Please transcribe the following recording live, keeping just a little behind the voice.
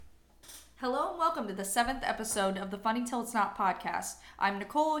Hello and welcome to the 7th episode of the Funny Till It's Not podcast. I'm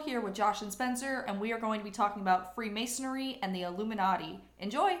Nicole here with Josh and Spencer, and we are going to be talking about Freemasonry and the Illuminaughty.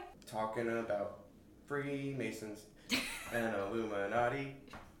 Enjoy! Talking about Freemasons and Illuminaughty.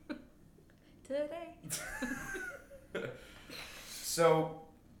 Today. So,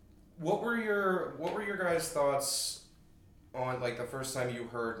 what were your guys' thoughts on like the first time you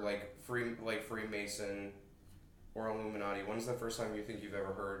heard like Freemason or Illuminaughty? When's the first time you think you've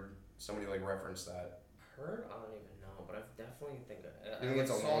ever heard somebody like reference that? Heard? I don't even know, but I definitely think You think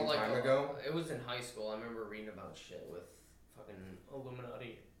it's a long time ago? It was in high school. I remember reading about shit with fucking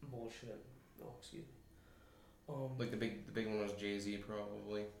Illuminati bullshit. Oh, excuse me. Like the big one was Jay-Z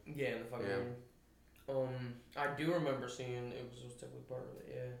probably. Yeah, and the fucking I do remember seeing it was technically part of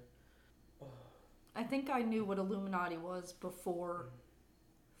it. Yeah. I think I knew what Illuminati was before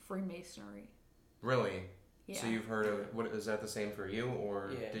Freemasonry. Really? Yeah. So you've heard of, what is that the same for you,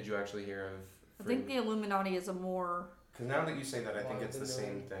 or did you actually hear of? I think the Illuminati is a more... Because now that you say that, I think it's the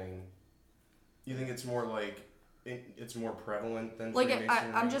same thing. You think it's more like, it's more prevalent than Freemasonry?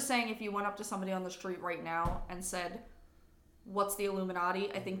 I'm just saying, if you went up to somebody on the street right now and said, what's the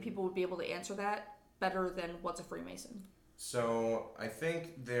Illuminati? I think people would be able to answer that better than what's a Freemason. So, I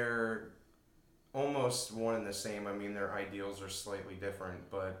think they're almost one and the same. I mean, their ideals are slightly different,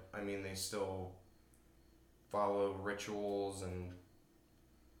 but, I mean, they still follow rituals and...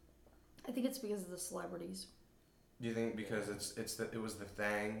 I think it's because of the celebrities. Do you think because it was the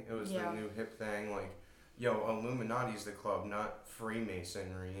thing? It was the Yeah. new hip thing? Like, yo, Illuminati's the club, not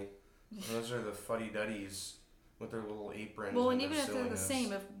Freemasonry. Those are the fuddy-duddies with their little aprons. Well, and even if they're the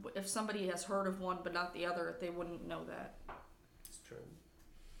same, if somebody has heard of one but not the other, they wouldn't know that. It's true.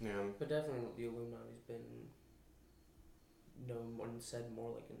 Yeah. But definitely the Illuminati's been known and said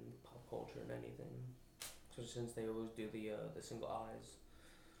more like in pop culture than anything. So since they always do the single eyes.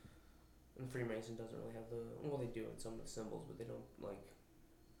 And Freemason doesn't really have they do in some of the symbols, but they don't like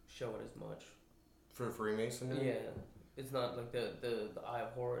show it as much. For Freemasonry? Yeah, it's not like the Eye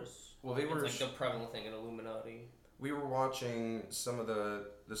of Horus. Well, they were like the prevalent thing in Illuminati. We were watching some of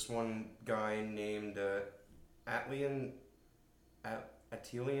this one guy named Atelian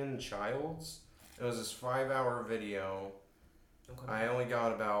Childs. It was this 5-hour video. Okay. I only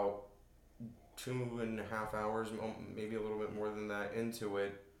got about 2.5 hours, maybe a little bit more than that, into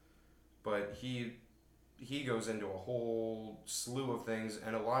it. But he goes into a whole slew of things,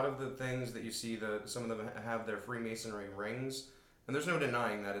 and a lot of the things that you see, some of them have their Freemasonry rings, and there's no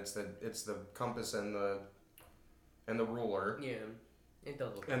denying that it's the compass and the ruler. Yeah, it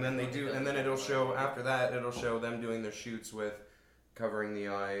does. And then it'll show after that. It'll show them doing their shoots with covering the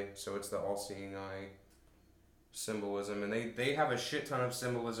eye, so it's the all-seeing eye symbolism, and they have a shit ton of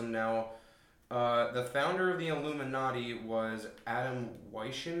symbolism now. The founder of the Illuminati was Adam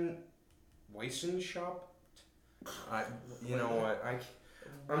Weishaupt. You know what?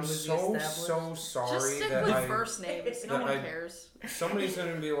 I'm so sorry. Just stick that with first names. No one cares. Somebody's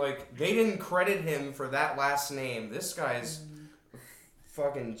gonna be like, they didn't credit him for that last name. This guy's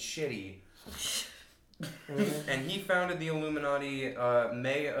fucking shitty. And he founded the Illuminati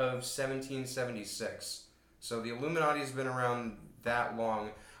May of 1776. So the Illuminati's been around that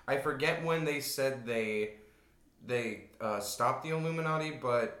long. I forget when they said they stopped the Illuminati,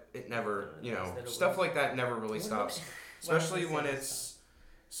 but it never, stuff like that never really stops. Especially when it's...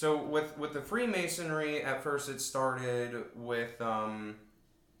 So with the Freemasonry, at first it started with...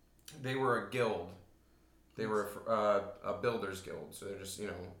 they were a guild. They were a builder's guild. So they're just, they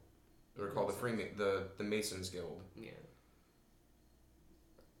were called the Masons Guild. Yeah.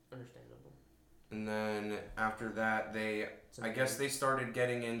 Understandable. And then after that, I guess they started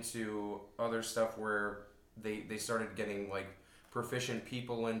getting into other stuff where they started getting like proficient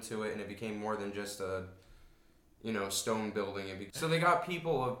people into it, and it became more than just a stone building. So they got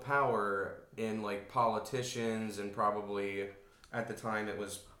people of power in like politicians, and probably at the time it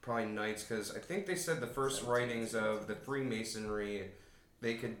was probably knights, because I think they said the first writings of the Freemasonry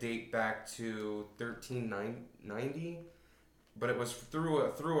they could date back to 1390, but it was through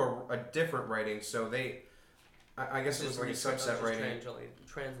a different writing. So I guess it was like a subset writing.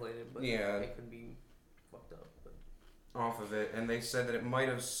 Translated, but yeah, it could be fucked up. But. Off of it, and they said that it might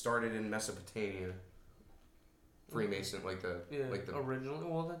have started in Mesopotamia. Freemason, like the originally.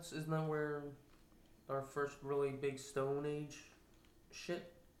 Well, isn't that where our first really big Stone Age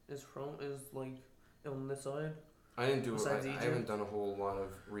shit is from? Is like on this side. I didn't do it. I haven't done a whole lot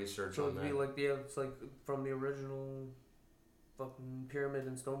of research on that. So it'd be like it's like from the original fucking pyramid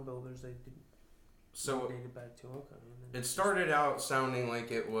and stone builders. They did. So dated back to it started out sounding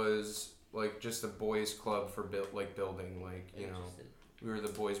like it was like just a boys' club for building, like We were the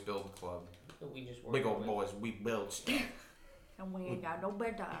Boys Build Club. We just Big old boys, we build stuff. And we ain't got no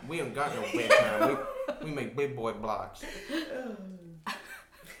bedtime. We ain't got no bedtime. we make big boy blocks.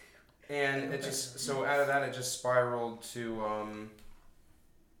 And it just, so out of that it just spiraled to,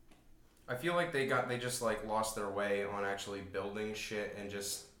 I feel like they just like lost their way on actually building shit and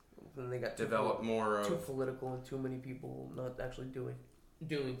just then they got developed more of... Too political and too many people not actually doing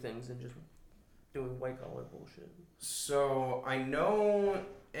things and just doing white collar bullshit. So, I know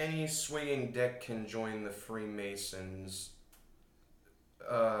any swinging dick can join the Freemasons.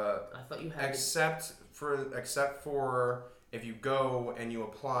 I thought you had except for if you go and you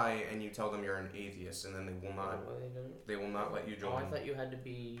apply and you tell them you're an atheist, and then they will not let you join. Oh, I thought you had to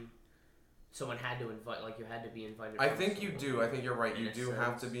be... Someone had to invite, like you had to be invited. I think you do. I think you're right. You do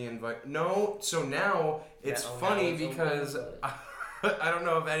have to be invited. No, so now it's funny because I don't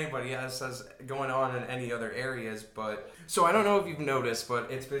know if anybody else has going on in any other areas, but so I don't know if you've noticed, but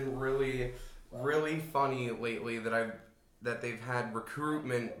it's been really, really funny lately that they've had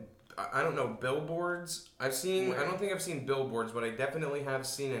recruitment. I don't know, billboards. I don't think I've seen billboards, but I definitely have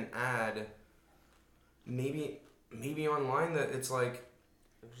seen an ad. Maybe online that it's like.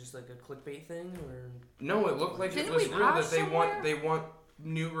 It was just like a clickbait thing, or no? It looked like it was real that they want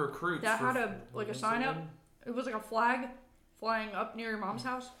new recruits. That had a sign up. It was like a flag flying up near your mom's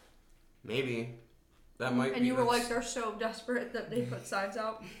house. Maybe that might. And you were like, they're so desperate that they put signs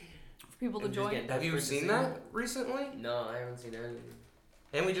out for people to join. Have you seen that recently? No, I haven't seen anything.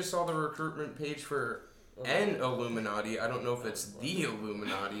 And we just saw the recruitment page for an Illuminaughty. I don't know if it's the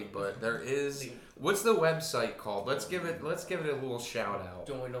Illuminaughty, but there is. What's the website called? Let's give it a little shout out.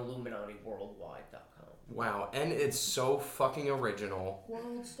 Join IlluminatiWorldwide.com. Wow, and it's so fucking original.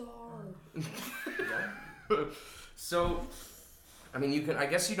 World Star. So, I mean, I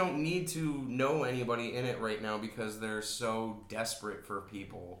guess you don't need to know anybody in it right now because they're so desperate for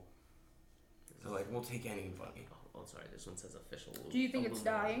people. They're like, we'll take anybody. Oh, sorry, this one says official. Do you think it's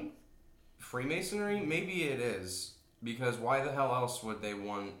dying? Freemasonry? Maybe it is. Because why the hell else would they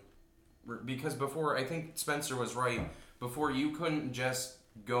want... Because before, I think Spencer was right, before you couldn't just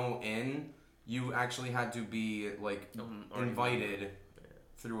go in, you actually had to be, like, invited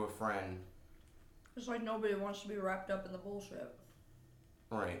through a friend. It's like nobody wants to be wrapped up in the bullshit.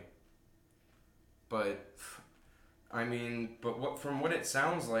 Right. But, I mean, from what it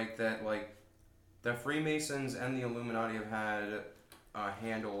sounds like, that, like, the Freemasons and the Illuminati have had a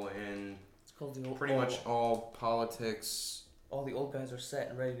handle in pretty much all politics. All the old guys are set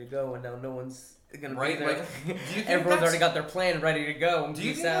and ready to go, and now no one's gonna be there. Like, do you think everyone's already got their plan ready to go? Do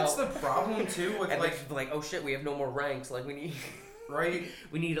you think that's the problem too? With and like, oh shit, we have no more ranks. Like we need, right?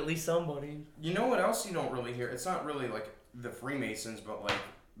 We need at least somebody. You know what else you don't really hear? It's not really like the Freemasons, but like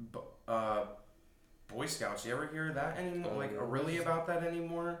Boy Scouts. You ever hear that anymore? Like really about that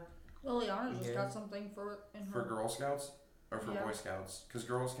anymore? Liliana just got something for Girl Scouts. Or for Boy Scouts, because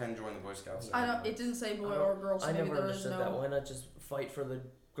girls can join the Boy Scouts. It didn't say boy or girl. So I never understood that. Why not just fight for the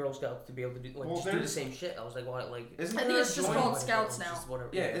Girl Scouts to be able to do do the same shit? I was like, why? Like, I think it's just called Scouts now.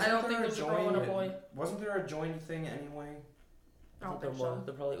 Yeah, I don't think there's a girl and a boy. Wasn't there a joined thing anyway? I don't think so.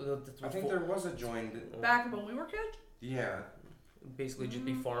 I think there was a joined. Back when we were kids. Yeah. Basically, just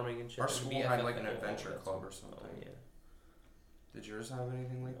be farming and shit. Our school had like an adventure club or something. Oh, yeah. Did yours have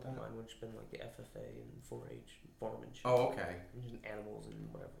anything like that? Mine would have been like the FFA and 4-H farm and shit. Oh, okay. And just animals and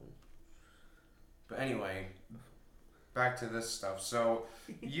whatever. But anyway, back to this stuff. So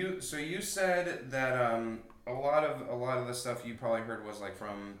you said that a lot of the stuff you probably heard was like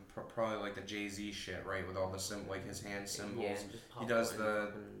from probably like the Jay-Z shit, right? With all the like his hand symbols. Yeah, he does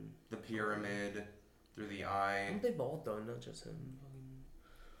the pyramid through the eye. I think they've all done, not just him.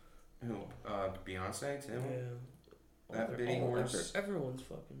 Who? Beyonce too. Yeah. That big horse. Everyone's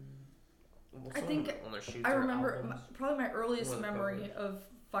fucking. I think I remember probably my earliest memory of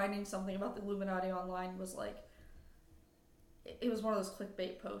finding something about the Illuminati online was like it was one of those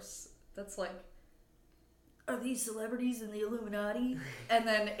clickbait posts that's like, are these celebrities in the Illuminati? And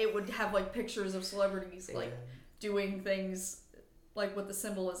then it would have like pictures of celebrities like doing things like with the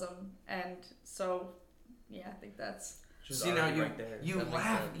symbolism, and so yeah, I think that's. See now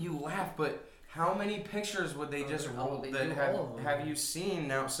you laugh, but. How many pictures would they just roll that have you seen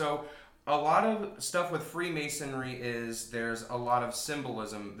now? So a lot of stuff with Freemasonry is there's a lot of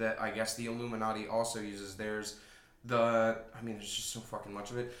symbolism that I guess the Illuminati also uses. There's there's just so fucking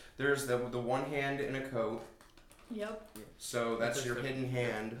much of it. There's the one hand in a coat. Yep. So that's your hidden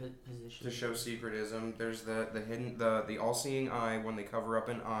hand to show secretism. There's the all-seeing eye when they cover up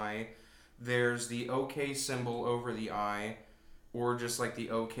an eye. There's the OK symbol over the eye. Or just like the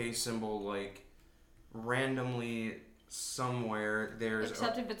OK symbol, like randomly somewhere there's...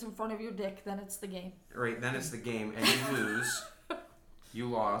 Except if it's in front of your dick, then it's the game. Right, then it's the game, and you lose. You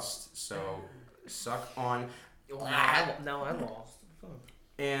lost, so suck on... Now I lost.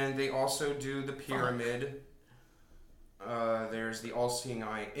 And they also do the pyramid. There's the all-seeing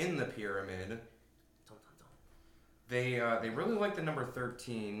eye in the pyramid. They really like the number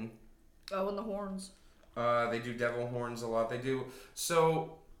 13. Oh, and the horns. They do devil horns a lot. They do...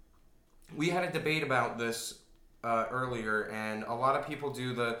 So, we had a debate about this earlier, and a lot of people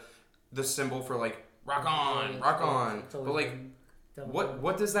do the symbol for, like, rock on, rock on. But, like,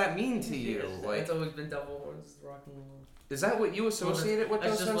 what does that mean to you? Like, it's always been devil horns, rock and roll. Is that what you associate it with,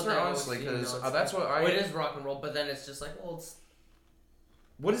 those things, honestly? Because that's what I... Well, it is rock and roll, but then it's just like, well, it's...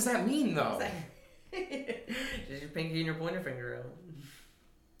 What does that mean, though? Just your pinky and your pointer finger out.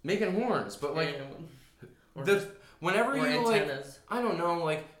 Making horns, but, like... Whenever you, antennas. Like... I don't know,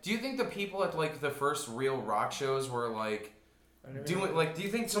 like... Do you think the people at, like, the first real rock shows were, like... Do you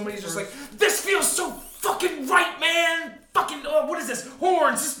think somebody's just like, this feels so fucking right, man! Fucking... what is this?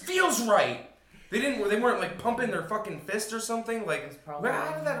 Horns! This feels right! They weren't like pumping their fucking fist or something. Like, how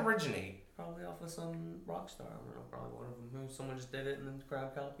did that originate? Probably off of some rock star. I don't know. Probably one of them. Maybe someone just did it and then the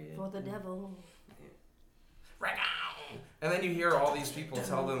crowd copied it. For the devil. Yeah. And then you hear all these people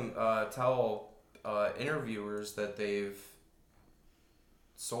tell interviewers that they've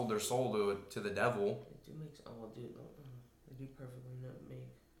sold their soul to the devil. They do make. Oh, dude, they do perfectly make.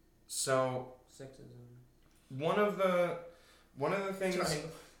 So. Sixes and. One of the things.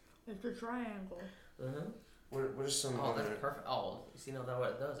 Triangle. It's a triangle. What is some? Oh, that's perfect. Oh, you see now that what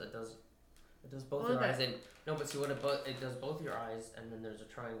it does? It does both your eyes. And no, but see what it does both your eyes, and then there's a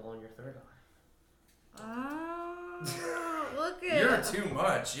triangle on your third eye. Oh, look at. You're too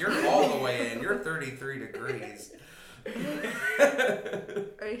much. You're all the way in. You're 33 degrees.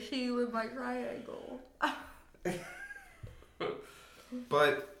 I see you with my triangle.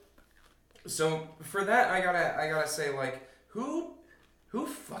 But so for that, I gotta say, like, who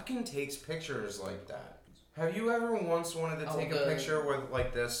fucking takes pictures like that? Have you ever once wanted to take a picture with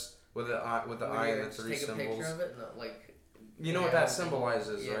like this, with the eye and the three symbols? Take a picture of it? No, like, you know what that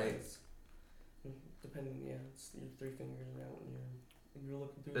symbolizes, right? Depending, it's your three fingers out and you're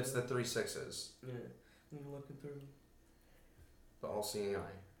looking through. It's the 3 6s. Yeah, and you're looking through. The all-seeing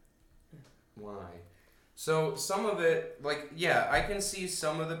eye. Why? So some of it, like, I can see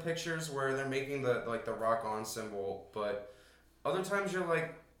some of the pictures where they're making the rock on symbol, but other times you're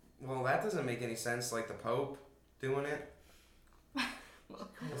like, well, that doesn't make any sense. Like the Pope doing it.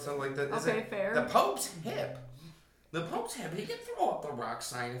 So like fair. The Pope's hip. The Pope's hip. He can throw up the rock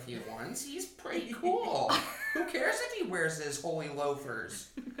sign if he wants. He's pretty cool. Who cares if he wears his holy loafers?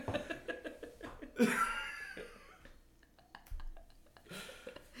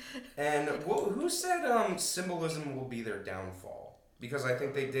 And who said symbolism will be their downfall? Because I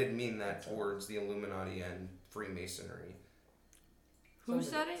think they did mean that towards the Illuminati and Freemasonry. Who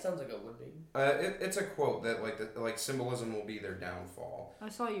said it? Sounds like it would be. It's a quote that like symbolism will be their downfall. I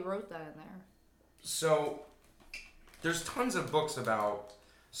saw you wrote that in there. So there's tons of books about.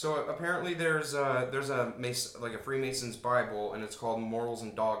 So apparently there's a Freemason's Bible, and it's called Morals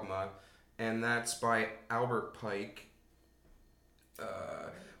and Dogma, and that's by Albert Pike.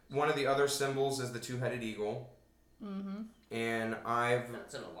 One of the other symbols is the two-headed eagle. Mm-hmm. And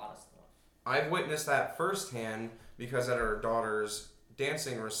that's in a lot of stuff. I've witnessed that firsthand because at our daughter's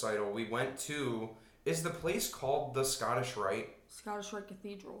dancing recital we went to. Is the place called the Scottish Rite? Scottish Rite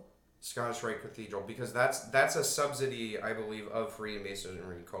Cathedral. Scottish Rite Cathedral, because that's a subsidy, I believe, of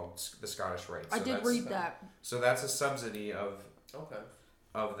Freemasonry called the Scottish Rite. So I did read that. So that's a subsidy of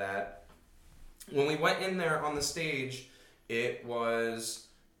that. When we went in there on the stage, it was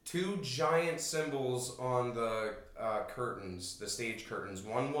 2 giant symbols on the curtains, the stage curtains.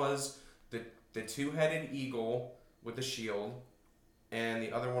 One was the two-headed eagle with the shield, and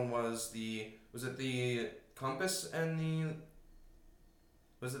the other one was the compass and the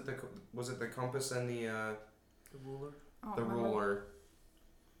was it the compass and the ruler? The ruler,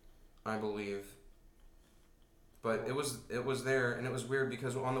 I believe. But it was there, and it was weird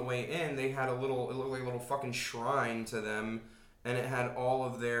because on the way in they had it looked like a little fucking shrine to them, and it had all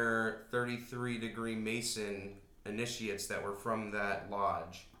of their 33-degree Mason initiates that were from that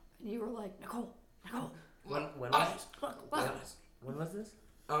lodge. And you were like, Nicole. When was this?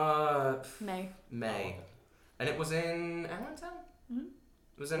 May. May. And it was in Allentown? Mm-hmm.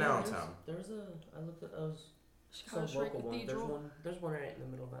 It was in Allentown. I looked at some local one. There's one right in the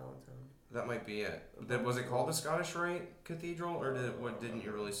middle of Allentown. That might be it. Was it called the Scottish Rite Cathedral, or didn't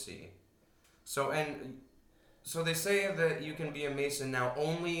you really see? So they say that you can be a Mason now.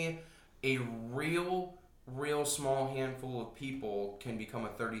 Only a real real small handful of people can become a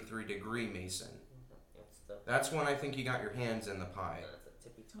 33-degree Mason. That's when I think you got your hands in the pie. That's a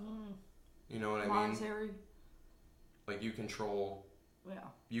tippy top. You know what I mean? Monetary. Like you control. Yeah.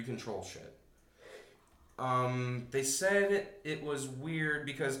 You control shit. They said it was weird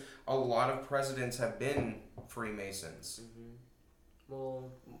because a lot of presidents have been Freemasons.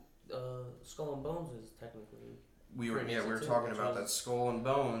 Well, Skull and Bones is technically. We were talking about that. Skull and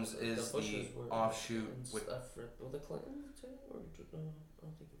Bones is the offshoot with. Were the Clintons too, or I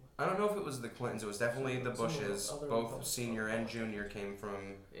don't think it was. I don't know if it was the Clintons. It was definitely the Bushes. Both senior and junior came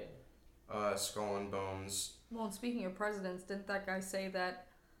from Skull and Bones. Well, and speaking of presidents, didn't that guy say that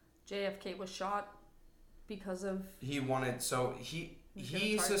JFK was shot because of... He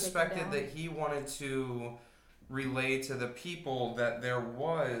suspected that he wanted to relay to the people that there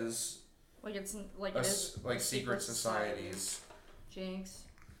was... secret societies. Jinx.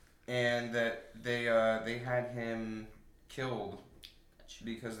 And that they had him killed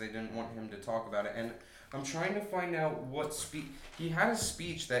because they didn't want him to talk about it. And I'm trying to find out what speech... He had a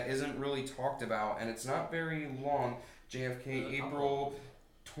speech that isn't really talked about, and it's not very long. JFK, April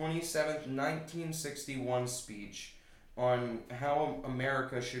 27th, 1961 speech on how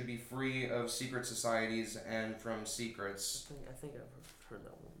America should be free of secret societies and from secrets. I think I've heard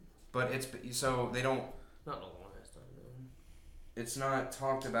that one. But they don't... Not in a long ass time, though. It's not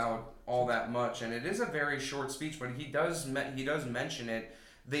talked about all that much, and it is a very short speech, but he does mention it.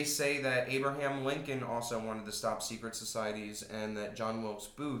 They say that Abraham Lincoln also wanted to stop secret societies, and that John Wilkes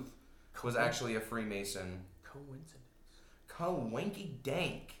Booth was actually a Freemason. Coinky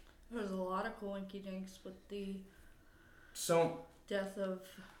dank. There's a lot of coinky dinks with the death of...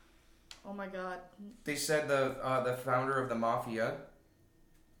 Oh my god. They said the founder of the Mafia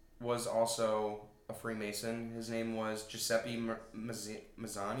was also a Freemason. His name was Giuseppe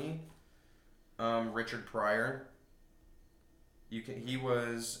Mazzani. Richard Pryor. He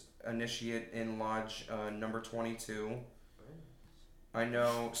was initiate in Lodge number 22. I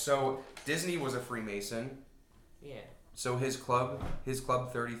know. So Disney was a Freemason. Yeah. So his club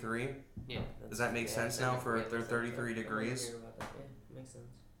 33. Yeah. Does that make sense now for their 33 degrees? Yeah, makes sense.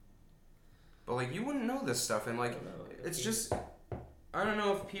 But you wouldn't know this stuff, and it's just, I don't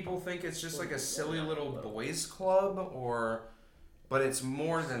know if people think it's just like a silly little boys club but it's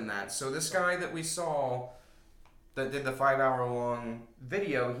more than that. So this guy that we saw that did the 5-hour-long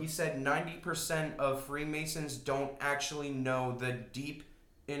video, he said 90% of Freemasons don't actually know the deep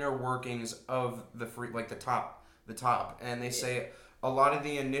inner workings of the top. And they say a lot of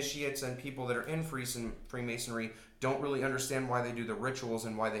the initiates and people that are in Freemasonry don't really understand why they do the rituals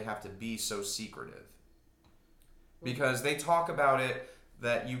and why they have to be so secretive. Because they talk about it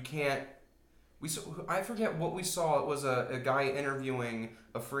that you can't... I forget what we saw. It was a guy interviewing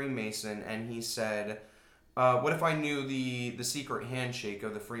a Freemason, and he said... what if I knew the secret handshake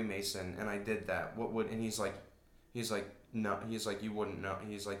of the Freemason and I did that? What would... And he's like, no. He's like, you wouldn't know.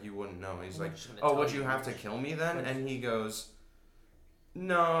 He's like, you wouldn't know. He's like, oh, would you have to kill me then? And he goes,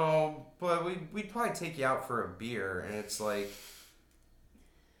 no, but we'd probably take you out for a beer. And it's like,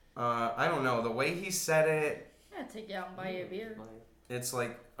 I don't know. The way he said it... Yeah, take you out and buy you a beer. It's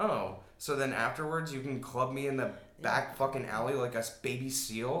like, oh, so then afterwards you can club me in the back fucking alley like a baby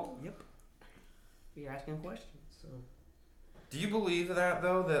seal? Yep. You're asking questions, so... Do you believe that,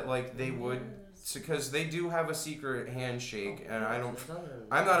 though, that, they would... Because they do have a secret handshake, and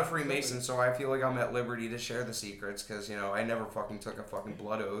I'm not a Freemason, so I feel like I'm at liberty to share the secrets, because, I never fucking took a fucking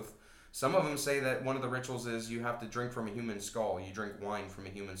blood oath. Some of them say that one of the rituals is you have to drink from a human skull. You drink wine from a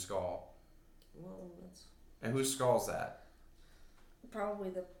human skull. Well, that's... And whose skull's that? Probably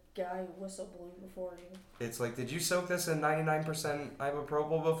the guy who whistle blew before you. It's like, did you soak this in 99%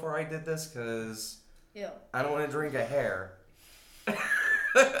 ibuprofen before I did this? Because... Yeah. I don't want to drink a hair.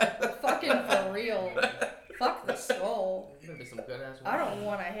 Fucking for real. Fuck the skull. Be some good ass I don't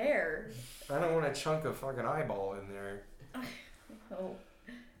want a hair. I don't want a chunk of fucking eyeball in there. Oh.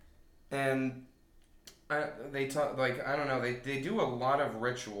 And they talk I don't know. They do a lot of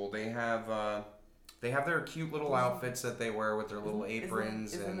ritual. They have their cute little outfits that they wear with their little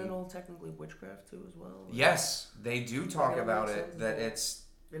aprons. Isn't it all technically witchcraft too as well? Yes, they do talk about it. That it's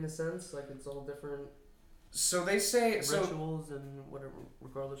in a sense it's all different. So they say rituals and whatever,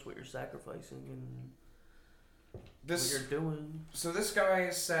 regardless what you're sacrificing and what you're doing. So this guy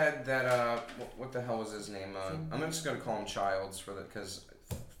said that what the hell was his name? I'm just gonna call him Childs because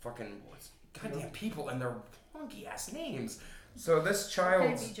fucking goddamn people and their wonky ass names. So this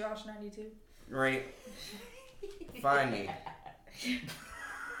Childs. Okay, be Josh 92. Right. Find me.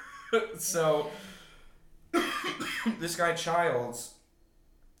 So this guy Childs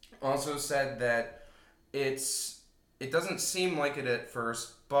also said that it doesn't seem like it at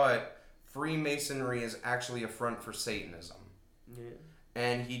first, but Freemasonry is actually a front for Satanism. Yeah.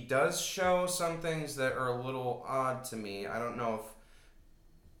 And he does show some things that are a little odd to me. I don't know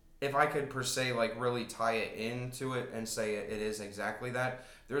if I could per se like really tie it into it and say it is exactly that.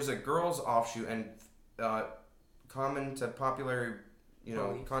 There's a girls offshoot, and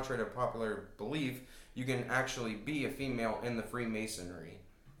contrary to popular belief, you can actually be a female in the Freemasonry.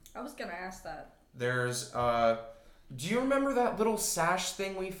 I was gonna ask that. There's do you remember that little sash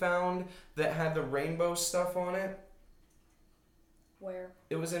thing we found that had the rainbow stuff on it? Where?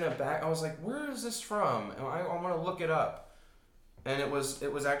 It was in a bag. I was like, where is this from? And I want to look it up. And it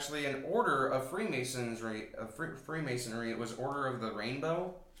was actually an order of Freemasonry. Freemasonry. It was Order of the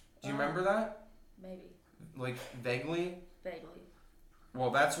Rainbow. Do you remember that? Maybe. Like vaguely. Vaguely.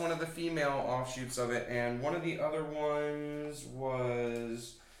 Well, that's one of the female offshoots of it, and one of the other ones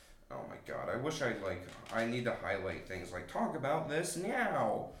was. Oh my God! I wish I need to highlight things like talk about this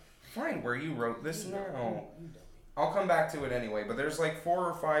now. Find where you wrote this now. I'll come back to it anyway, but there's like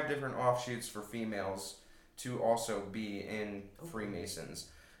 4 or 5 different offshoots for females to also be in Freemasons.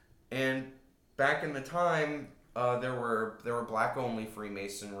 And back in the time, there were black only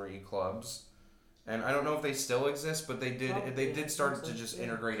Freemasonry clubs, and I don't know if they still exist, but they did start to just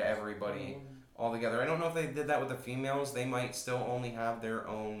integrate everybody all together. I don't know if they did that with the females. They might still only have their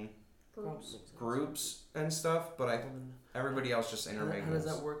own groups and stuff, but everybody else just intermingles. How does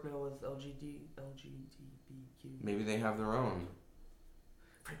that work now with LGBTQ? Maybe they have their own.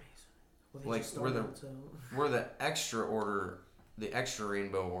 Freemason. Well, we're the extra order, the extra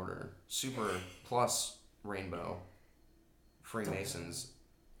rainbow order, super plus rainbow Freemasons.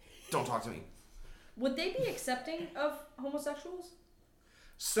 Don't talk to me. Would they be accepting of homosexuals?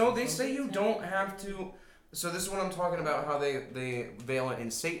 So they say you don't have to. So this is what I'm talking about. How they veil it in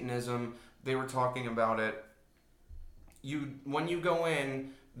Satanism. They were talking about it. When you go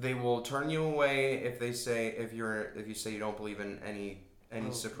in, they will turn you away if you say you don't believe in any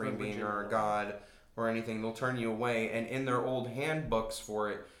supreme being or God or anything. They'll turn you away, and in their old handbooks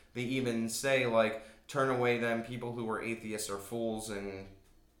for it, they even say like turn away them people who are atheists or fools and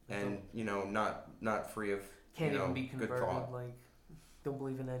not free of can't even be good converted. thought. Like don't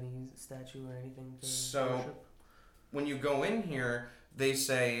believe in any statue or anything to so worship. When you go in here, they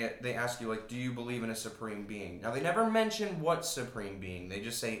ask you like, do you believe in a supreme being? Now they never mention what supreme being. They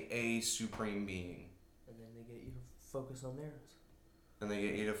just say a supreme being. And then they get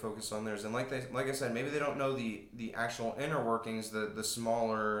you to focus on theirs. And like I said, maybe they don't know the actual inner workings, the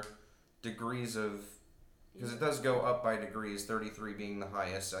smaller degrees of, because it does go up by degrees. 33 being the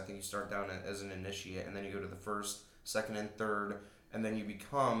highest. I think you start down as an initiate, and then you go to the first, second, and third, and then you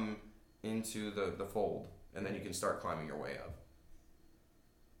become into the fold, and then you can start climbing your way up.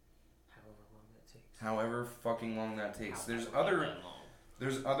 However fucking long that takes. There's other.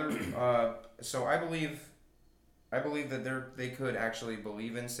 So I believe that they could actually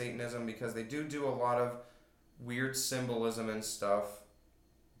believe in Satanism because they do a lot of weird symbolism and stuff.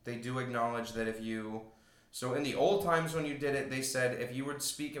 They do acknowledge that so in the old times when you did it, they said if you would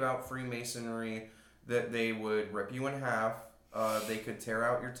speak about Freemasonry, that they would rip you in half. They could tear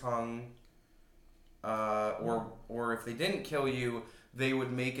out your tongue. Or if they didn't kill you, they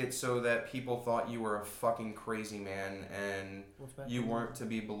would make it so that people thought you were a fucking crazy man and you weren't to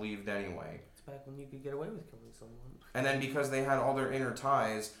be believed anyway. It's back when you could get away with killing someone. And then because they had all their inner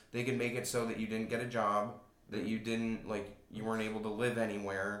ties, they could make it so that you didn't get a job, that you didn't, you weren't able to live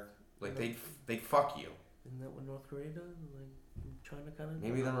anywhere. They'd fuck you. Isn't that what North Korea does? Trying to kind of...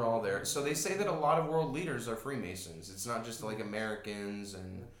 Maybe they're all there. So they say that a lot of world leaders are Freemasons. It's not just Americans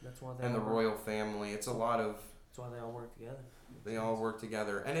and the royal family. It's a lot of... That's why they all work together. They all work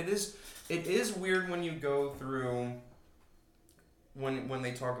together, and it is weird when you go through when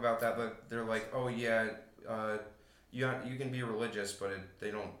they talk about that. But they're like, oh yeah, you can be religious, but they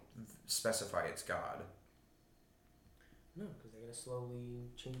don't specify it's God. No, because they're gonna slowly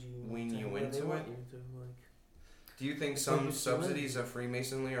change you. Wean you into it. Do you think some subsidies of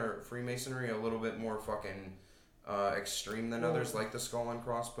Freemasonry are a little bit more fucking extreme than others, like the skull and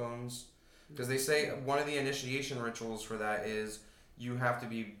crossbones? Because they say one of the initiation rituals for that is you have to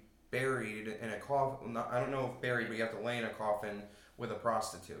be buried in a coffin. I don't know if buried, but you have to lay in a coffin with a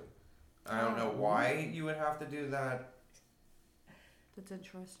prostitute. I don't know why you would have to do that. That's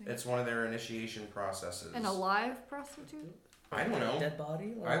interesting. It's one of their initiation processes. An alive prostitute? I don't know. Dead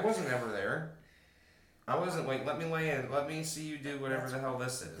body? I wasn't ever there. I wasn't let me lay in. Let me see you do whatever the hell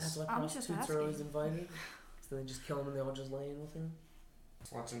this is. That's why prostitutes are always invited. So they just kill them and they all just lay in with her.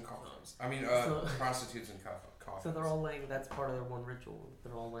 Sluts and coffins. I mean, prostitutes and coffins. So they're all laying. That's part of their one ritual.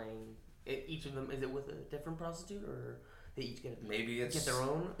 They're all laying each of them, is it with a different prostitute, or they each get their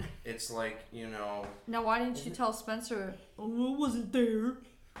own? It's like, Now, why didn't you tell Spencer? Oh, I wasn't there.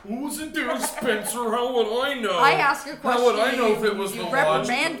 Wasn't there, Spencer? How would I know? I ask a question. How would I know if it was the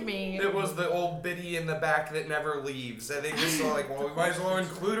reprimand me. It was the old biddy in the back that never leaves. And they just were like, well, we might as well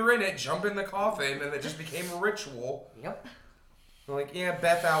include her in it, jump in the coffin, and it just became a ritual. Yep. Like, yeah,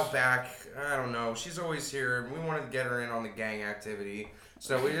 Beth out back. I don't know. She's always here. We wanted to get her in on the gang activity.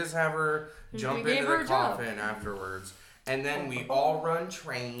 So we just have her jump into the coffin afterwards. And then we all run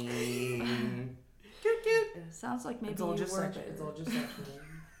train. Doot doot. Sounds like maybe it's all just sexual. It's all just sexual.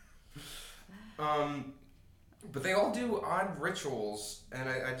 But they all do odd rituals, and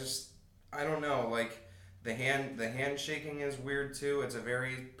I don't know, like, the handshaking is weird too. It's a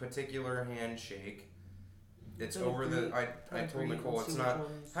very particular handshake. It's over the, I told Nicole, it's not,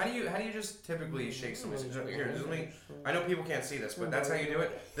 how do you just typically shake someone's, here, just me, I know people can't see this, but that's how you do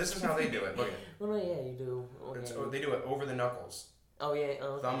it. This is how they do it, look at it. Well, yeah, you do. They do it over the knuckles. Oh, yeah.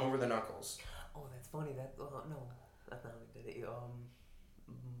 Thumb over the knuckles. Oh, that's funny, no, that's not how we did it.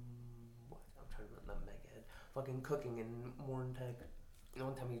 Fucking cooking in Morn Tech.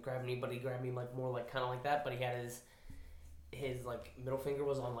 One time he grabbed me, but he grabbed me like more like kind of like that, but he had his like middle finger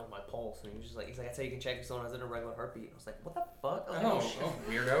was on like my pulse, and he was just like, he's like, that's how you can check if someone has an irregular heartbeat. I was like, what the fuck? I was like,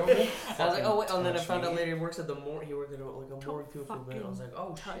 weirdo. I was like, oh wait, and then I found out later he works at the morgue. He worked at like a morgue too for a minute. I was like,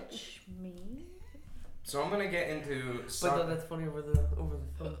 oh touch me. So I'm gonna get into. But that's funny over the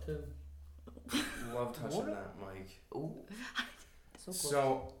phone too. Love touching that mic. Ooh.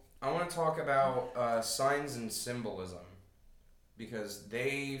 So I want to talk about signs and symbolism, because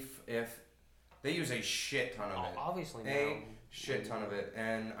they use a shit ton of it. Obviously, shit ton of it.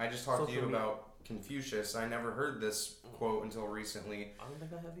 And I just talked to you about Confucius. I never heard this quote until recently. I don't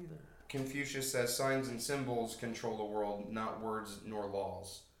think I have either. Confucius says signs and symbols control the world, not words nor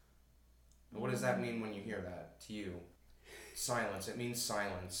laws. What does that mean when you hear that to you? Silence. It means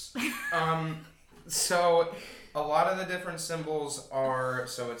silence. So a lot of the different symbols are,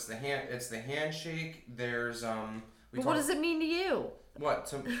 so it's the handshake. There's But what does it mean to you? What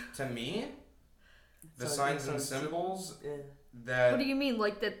to me? The signs and symbols. Yeah. That. What do you mean,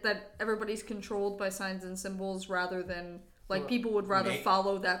 like that everybody's controlled by signs and symbols rather than like people would rather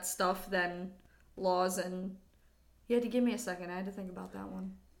follow that stuff than laws and. You had to give me a second. I had to think about that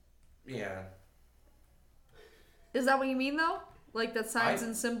one. Yeah. Is that what you mean though? Like that signs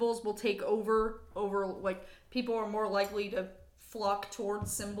and symbols will take over like people are more likely to flock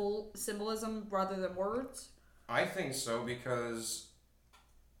towards symbolism rather than words? I think so, because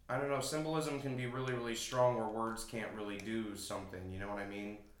I don't know, symbolism can be really, really strong where words can't really do something, you know what I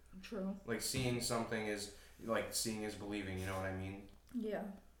mean? True. Like seeing something is like seeing is believing, you know what I mean? Yeah.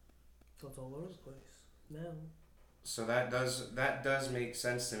 So it's all over the place now. So that does make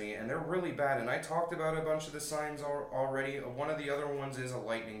sense to me, and they're really bad. And I talked about a bunch of the signs already. One of the other ones is a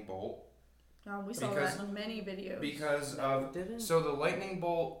lightning bolt. Oh, we saw that in many videos. Because so the lightning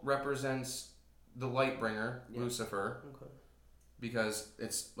bolt represents the light bringer, Lucifer. Okay. Because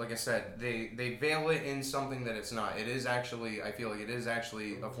it's like I said, they veil it in something that it's not. It is actually, I feel like it is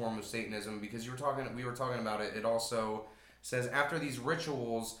actually a form of Satanism, because we were talking about it. It also says after these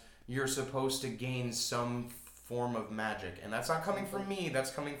rituals, you're supposed to gain some form of magic, and that's not coming from me.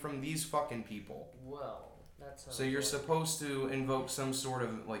 That's coming from these fucking people. Well, that's so you're supposed to invoke some sort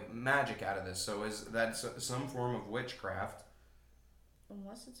of like magic out of this. So is that some form of witchcraft?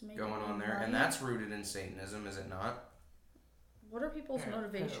 Unless it's going on there, and that's rooted in Satanism, is it not? What are people's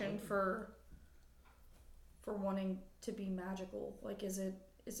motivation for wanting to be magical? Like, is it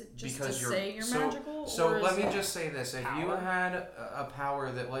just because to say you're magical? So let me just say this: if you had a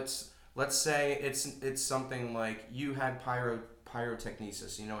power that let's say it's something like you had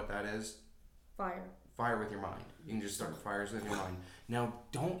pyrotechnesis. You know what that is? Fire with your mind. You can just start fires with your mind. Now,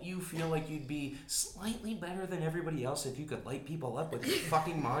 don't you feel like you'd be slightly better than everybody else if you could light people up with your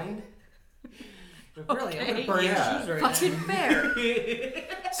fucking mind? Really, I'm gonna burn your shoes right fucking now. Fair.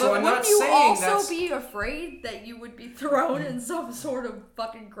 So but I'm wouldn't not you saying also that's... be afraid that you would be thrown in some sort of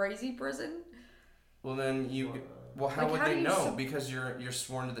fucking crazy prison? Well, then how would they know? Because you're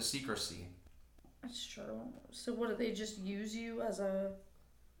sworn to the secrecy. That's true. So what, do they just use you as a...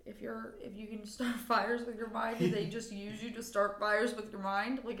 If you can start fires with your mind, do they just use you to start fires with your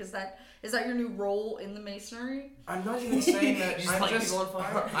mind? Like, is that your new role in the Masonry? I'm not even saying that.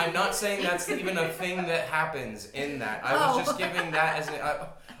 I'm not saying that's even a thing that happens in that. I was just giving that as an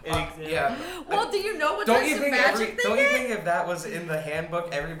yeah. Well, do you know what types of magic they Don't you think if that was in the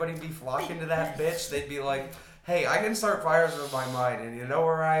handbook, everybody'd be flocking to that bitch? They'd be like, Hey, I can start fires with my mind, and you know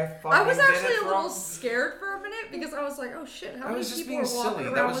where I fucking I was actually did it a little from? scared for a minute because I was like, oh shit, how many people are silly. walking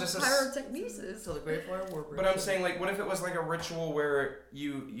around with pyrotechnesis? So the Great Fire War. But I'm saying, like, what if it was like a ritual where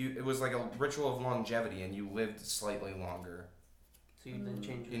it was like a ritual of longevity and you lived slightly longer? So you didn't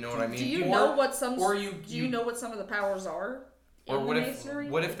change. You know what I mean? Do you know what some? Do you know what some of the powers are? Or what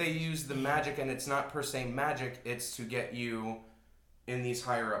if they use the magic and it's not per se magic? It's to get you in these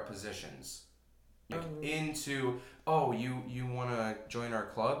higher up positions, like you want to join our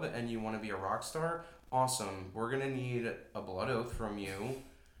club and you want to be a rock star. Awesome. We're gonna need a blood oath from you,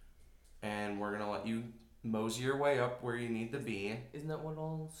 and we're gonna let you mosey your way up where you need to be. Isn't that what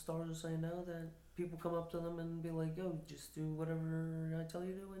all stars are saying now? That people come up to them and be like, "Yo, just do whatever I tell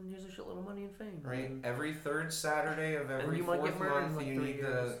you to, and here's a shitload of money and fame." Right. And every third Saturday of every fourth month, like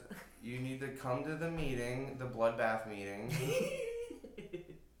you need to come to the meeting, the bloodbath meeting,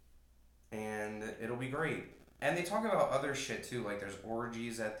 and it'll be great. And they talk about other shit too, like there's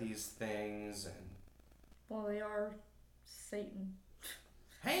orgies at these things, and well, they are Satan.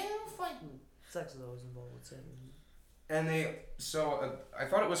 Hell fighting. Sex is always involved with Satan. And I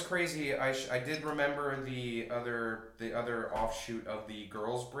thought it was crazy. I did remember the other offshoot of the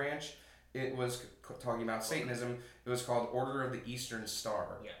girls' branch. It was talking about Satanism. It was called Order of the Eastern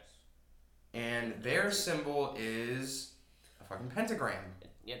Star. Yes. And their symbol is a fucking pentagram.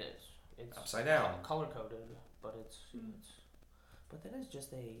 It is. It's upside down. Color coded, but but that is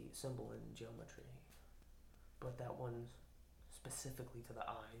just a symbol in geometry. But that one, specifically to the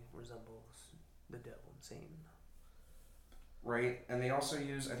eye, resembles the devil and Satan. Right, and they also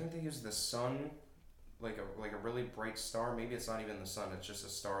use the sun, like a really bright star. Maybe it's not even the sun; it's just a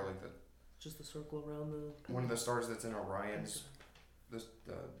star, like just a circle around the. One of the stars that's in Orion's, the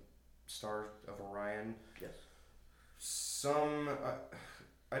star of Orion. Yes.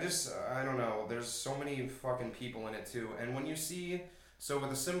 I don't know. There's so many fucking people in it too, and when you see, so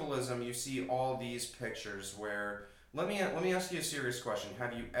with the symbolism, you see all these pictures where. Let me ask you a serious question.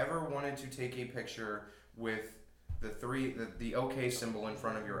 Have you ever wanted to take a picture with the OK symbol in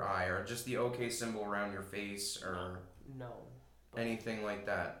front of your eye, or just the OK symbol around your face, or anything like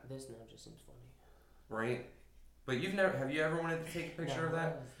that? This now just seems funny. Right? But have you ever wanted to take a picture of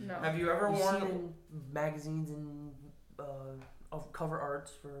that? No. Have you ever worn in magazines and of cover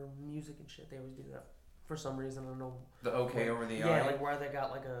arts for music and shit? They always do that. For some reason, I don't know. The OK over the eye? Yeah, like where they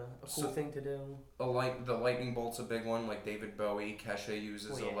got like a cool thing to do. The lightning bolt's a big one, like David Bowie. Kesha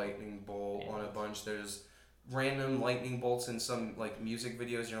uses a lightning bolt on a bunch. There's random lightning bolts in some like music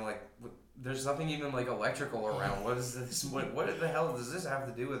videos. You're like, there's nothing even like electrical around. What is this? What the hell does this have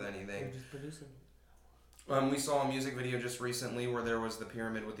to do with anything? They're just producing. We saw a music video just recently where there was the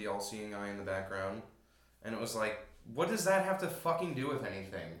pyramid with the all-seeing eye in the background, and it was like, what does that have to fucking do with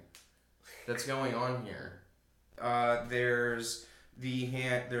anything that's going on here? There's the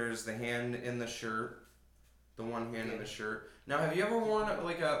hand in the shirt, the one hand in the shirt. Now, have you ever worn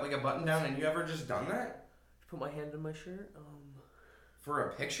like a button down and you ever just done that? Put my hand in my shirt. For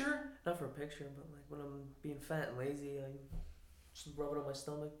a picture? Not for a picture, but like when I'm being fat and lazy, I just rub it on my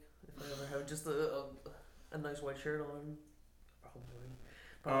stomach. If I ever have just a nice white shirt on,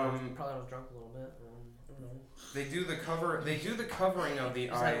 probably I was drunk a little bit. I don't know. They do the covering of the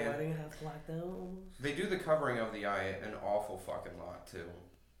eye. Is that wedding half blacked out almost? They do the covering of the eye an awful fucking lot too.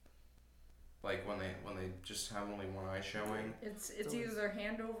 Like when they just have only one eye showing. It's either their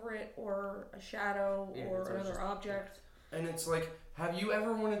hand over it or a shadow or another object. And it's like, have you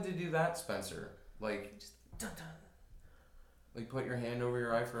ever wanted to do that, Spencer? Like, just like put your hand over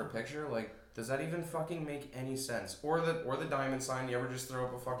your eye for a picture? Like, does that even fucking make any sense? Or the diamond sign? You ever just throw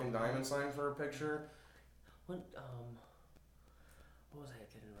up a fucking diamond sign for a picture? What was I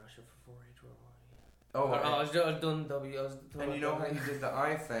did in Russia for 4-H? Where were you? I was doing W. I was doing and you know how you did the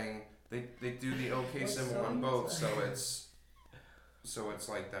eye thing? They do the OK symbol on both, so it's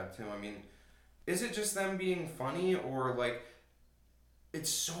like that too. I mean, is it just them being funny, or like it's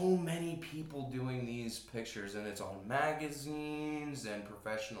so many people doing these pictures and it's on magazines and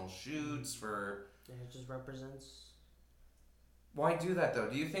professional shoots for... And it just represents... Why do that though?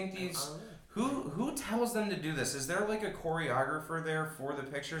 Do you think these... Who tells them to do this? Is there like a choreographer there for the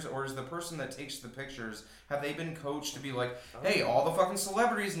pictures, or is the person that takes the pictures, have they been coached to be like, hey, all the fucking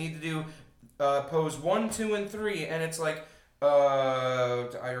celebrities need to do pose 1, 2, and 3, and it's like,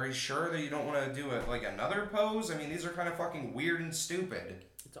 are you sure that you don't want to do it like another pose? I mean, these are kind of fucking weird and stupid.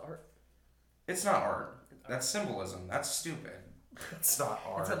 It's art. It's not art. That's symbolism. That's stupid. It's not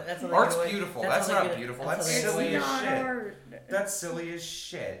art. That's Art's beautiful. That's not beautiful. That's silly as shit. That's silly as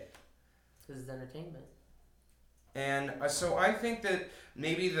shit. Because it's entertainment. And so I think that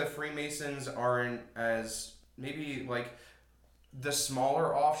maybe the Freemasons aren't as maybe like the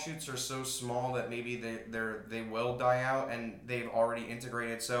smaller offshoots are so small that maybe they will die out, and they've already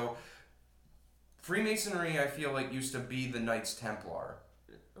integrated. So Freemasonry, I feel like, used to be the Knights Templar.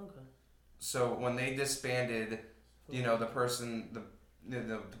 Okay. So when they disbanded, the person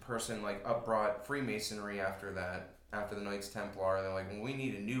like upbrought Freemasonry after that, after the Knights Templar, they're like, well, we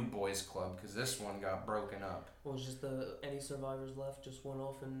need a new boys club because this one got broken up. Well, it's just any survivors left just went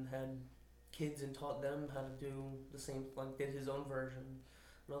off and had kids and taught them how to do the same, like did his own version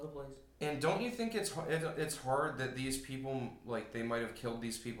another place. And don't you think it's hard that these people, like, they might have killed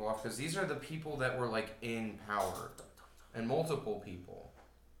these people off, because these are the people that were like in power, and multiple people.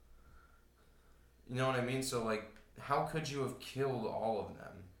 You know what I mean? So like, how could you have killed all of them?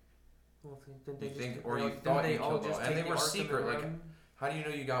 Well, you thought you killed all, and they were secret. Like, how do you know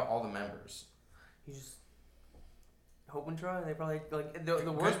you got all the members? You just hope and try. They probably like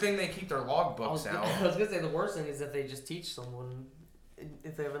the worst. Good thing they keep their log books out. I was gonna say the worst thing is that they just teach someone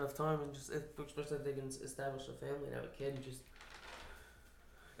if they have enough time, and especially if they can establish a family and have a kid,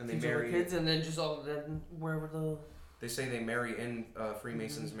 and they marry kids, and then just all then wherever the. They say they marry in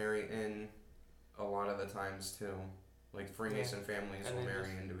Freemasons marry in a lot of the times too. Like Freemason families will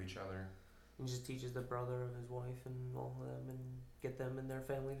marry into each other. And just teaches the brother of his wife and all of them, and get them and their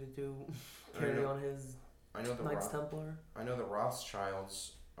family to carry on his Knights Templar. I know the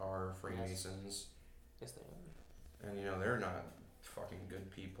Rothschilds are Freemasons. Yes, they are. And they're not fucking good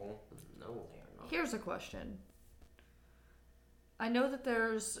people. No, they are not. Here's a question. I know that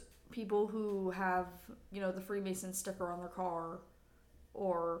there's people who have, the Freemason sticker on their car,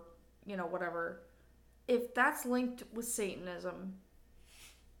 or, whatever. If that's linked with Satanism,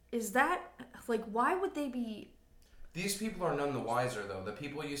 is that, like, why would they be... These people are none the wiser, though. The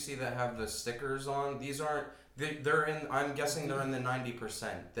people you see that have the stickers on, these aren't... They're in... I'm guessing they're in the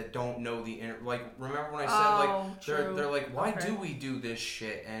 90% that don't know the inner... Like, remember when I said, they're like, why do we do this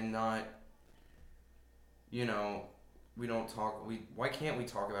shit and not... we don't talk... Why can't we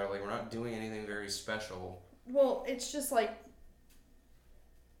talk about it? Like, we're not doing anything very special. Well, it's just like...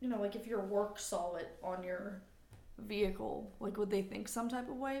 like if your work saw it on your vehicle, like, would they think some type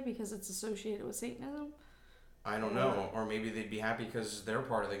of way because it's associated with Satanism? I don't know. Or maybe they'd be happy because they're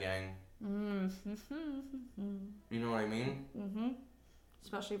part of the gang. You know what I mean? Mm-hmm.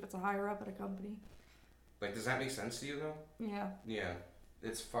 Especially if it's a higher up at a company. Like, does that make sense to you, though? Yeah. Yeah.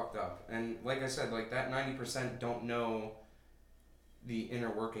 It's fucked up. And like I said, like, that 90% don't know the inner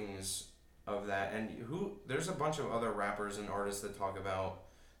workings of that. And there's a bunch of other rappers and artists that talk about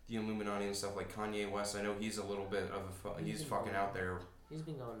the Illuminati and stuff, like Kanye West. I know he's a little bit of he's fucking out there. He's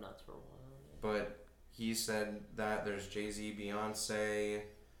been going nuts for a while. But he said that there's Jay-Z, Beyonce.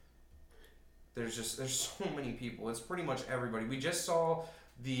 There's so many people. It's pretty much everybody. We just saw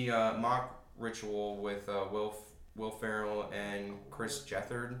the mock ritual with Will Ferrell and Chris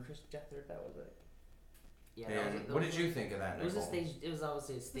Gethard. Chris Gethard, that was it. Yeah. And what did you think of that, Nicole? It was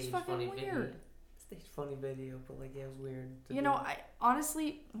obviously a stage funny video. Stage funny video, but like it was weird. I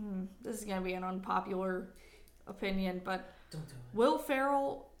honestly, this is gonna be an unpopular opinion, but don't do it. Will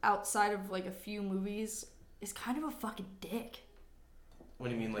Ferrell, outside of like a few movies, is kind of a fucking dick. What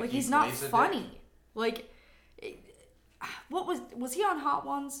do you mean, like he's not funny? Like, what was he on Hot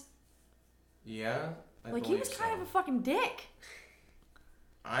Ones? Yeah, like he was kind of a fucking dick.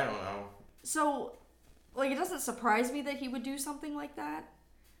 I don't know. So, like, it doesn't surprise me that he would do something like that,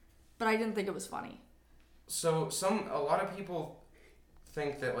 but I didn't think it was funny. So a lot of people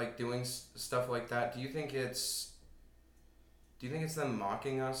think that, like, doing stuff like that. Do you think it's them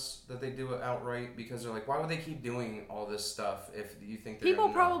mocking us that they do it outright? Because they're like, why would they keep doing all this stuff if you think they're people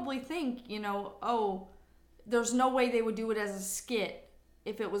probably think, oh, there's no way they would do it as a skit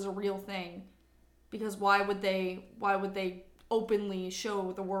if it was a real thing, because why would they openly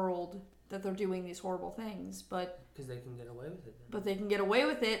show the world that they're doing these horrible things? But because they can get away with it then. But they can get away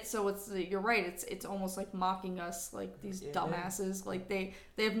with it, so you're right, it's almost like mocking us, like these dumbasses. Like they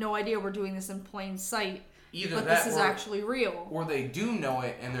have no idea we're doing this in plain sight. Either but that, this is actually real. Or they do know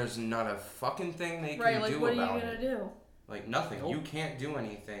it, and there's not a fucking thing they can do about it. Right, like, what are you going to do? Like, nothing. Nope. You can't do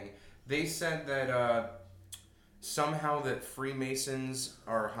anything. They said that somehow that Freemasons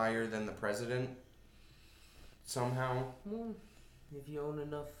are higher than the president. Somehow. Well, if you own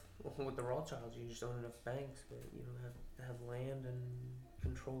enough, with the Rothschilds, you just own enough banks, but you don't have to have land and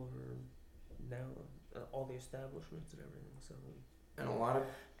control over now all the establishments and everything, so... And a lot of...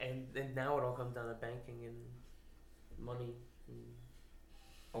 And now it all comes down to banking and money.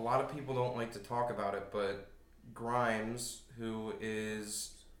 A lot of people don't like to talk about it, but Grimes, who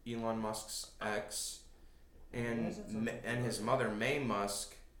is Elon Musk's ex, and his mother, May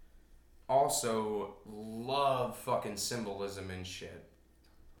Musk, also love fucking symbolism and shit.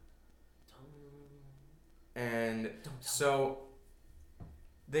 And so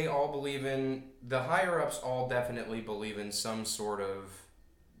they all believe in, the higher ups all definitely believe in some sort of,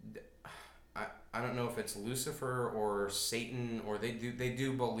 I don't know if it's Lucifer or Satan, or they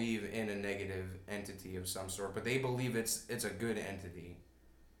do believe in a negative entity of some sort, but they believe it's a good entity.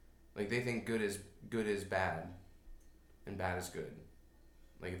 Like they think good is bad, and bad is good.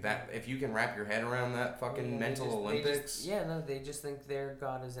 Like if you can wrap your head around that fucking mental Olympics. They just think their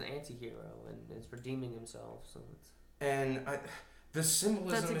god is an anti-hero and is redeeming himself. So it's. And the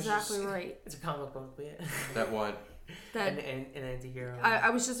symbolism. That's exactly is just, right. It's a comic book, but yeah. That what? That an anti-hero. I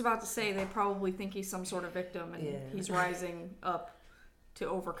was just about to say they probably think he's some sort of victim and he's rising up to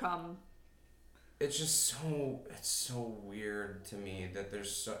overcome. It's just so weird to me that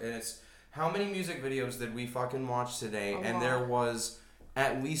it's how many music videos did we fucking watch today? And there was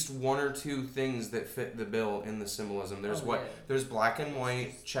at least one or two things that fit the bill in the symbolism. There's black and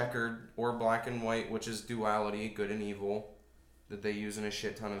white, checkered, or black and white, which is duality, good and evil, that they use in a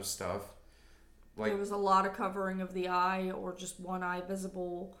shit ton of stuff. There was a lot of covering of the eye, or just one eye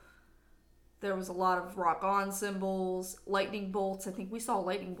visible. There was a lot of rock on symbols, lightning bolts. I think we saw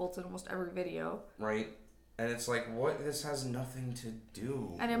lightning bolts in almost every video. Right. And it's like, what? This has nothing to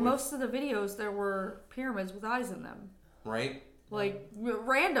do. And in most of the videos, there were pyramids with eyes in them. Right. Like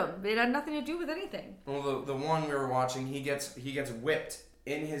random. It had nothing to do with anything. Well, the one we were watching, he gets whipped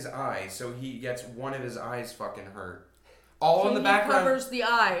in his eye, so he gets one of his eyes fucking hurt. All in the background. He covers the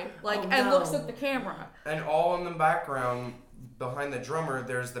eye, looks at the camera. And all in the background, behind the drummer,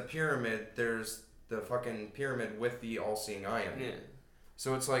 there's the pyramid. There's the fucking pyramid with the all-seeing eye in it. Yeah.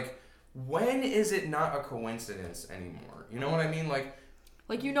 So it's like, when is it not a coincidence anymore? You know what I mean? Like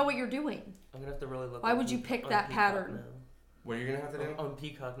you know what you're doing. I'm gonna have to really look. Why would you pick that pattern? Now. What are you gonna have to do? On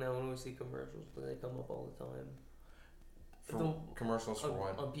Peacock now, when we see commercials, but they come up all the time. Commercials for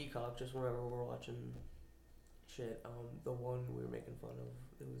what? On Peacock, just whenever we're watching shit. The one we were making fun of,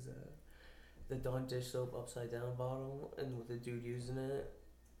 it was the Dawn dish soap upside down bottle, and with the dude using it,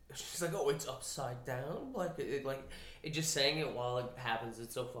 she's like, "Oh, it's upside down!" Like it just saying it while it happens.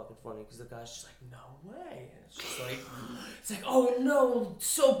 It's so fucking funny because the guy's just like, "No way!" And it's just like, "Oh no,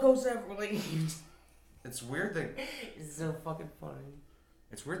 soap goes everywhere!" Like, it's weird that it's so fucking funny.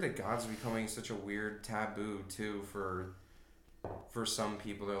 It's weird that God's becoming such a weird taboo too for some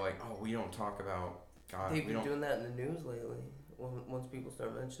people. They're like, "Oh, we don't talk about God." They've been doing that in the news lately. Once people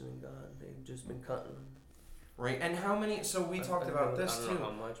start mentioning God, they've just been cutting them. Right, and how many? So we talked about this too.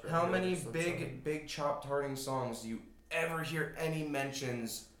 How many big chop tarting songs do you ever hear any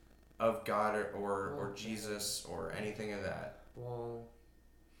mentions of God or Jesus or anything of that? Well,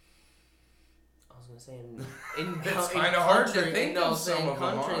 I was gonna say it's kind of hard to think of some of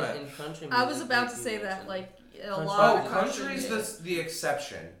them. In country music, I was about to say that, like a lot of country's the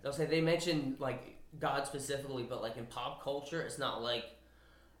exception. I'll say they mention like God specifically, but like in pop culture, it's not like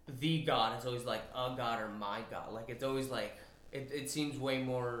the God. It's always like a God or my God. Like it's always like it seems way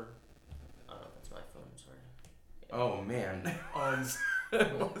more. I don't know. That's my phone. Sorry. Yeah. Oh man.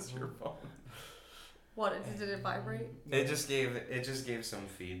 What was your phone? What did it vibrate? It just gave some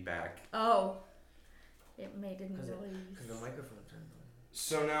feedback. Oh. It made a noise. Because the microphone turned on.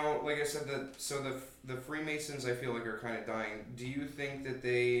 So now, like I said, the Freemasons, I feel like, are kind of dying. Do you think that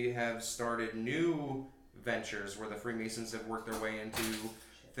they have started new ventures where the Freemasons have worked their way into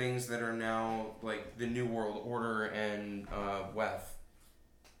things that are now like the New World Order and WEF?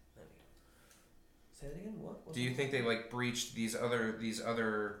 Say that again. What? Do you think they like breached these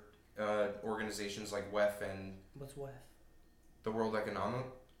other organizations like WEF and what's WEF? The World Economic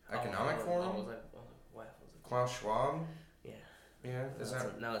Forum? Klaus Schwab? Yeah. Yeah?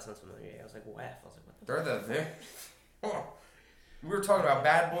 No, that sounds familiar. Yeah, I was like, WEF. I was like, what the fuck? We were talking about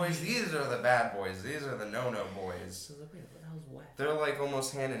bad boys. These are the bad boys. These are the no-no boys. I was like, wait, what the hell's WEF? They're like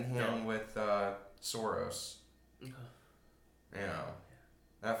almost hand in hand with Soros. Okay. You know,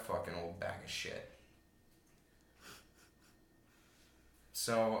 that fucking old bag of shit.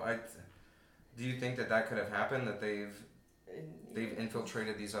 So, do you think that could have happened? That they've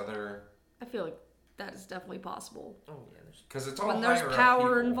infiltrated these other... I feel like that is definitely possible. Oh yeah, because it's all when there's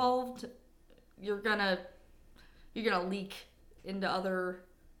power involved, you're gonna leak into other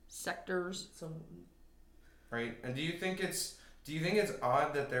sectors. Right, and do you think it's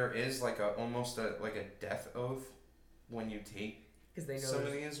odd that there is like almost a death oath when you take some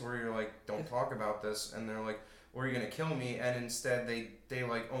of these where you're like, don't talk about this, and they're like, or you're gonna kill me, and instead they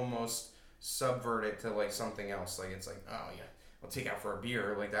like almost subvert it to like something else, like it's like, oh yeah, we'll take out for a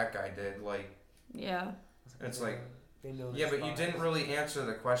beer like that guy did, like. Yeah. It's like, They know. Yeah, but you didn't really answer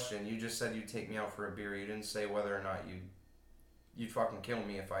the question. You just said you'd take me out for a beer. You didn't say whether or not you'd fucking kill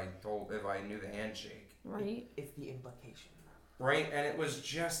me if I knew the handshake. Right. It's the implication. Right, and it was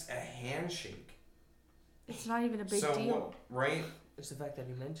just a handshake. It's not even a big deal. Right? It's the fact that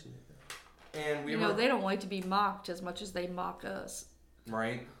you mentioned it, though. And you know, they don't like to be mocked as much as they mock us.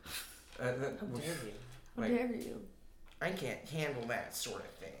 Right? How dare you? How dare you? I can't handle that sort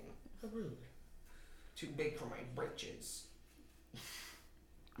of thing. How rude. Too big for my britches.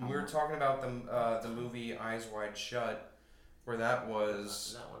 We were talking about the movie Eyes Wide Shut, where that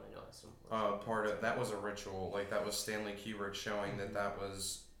was that one I know has some part of that was a ritual. Like that was Stanley Kubrick showing that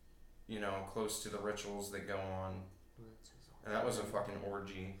was, you know, close to the rituals that go on, and that was a fucking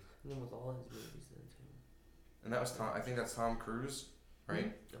orgy. And then with all his movies then too. And that was Tom. I think that's Tom Cruise,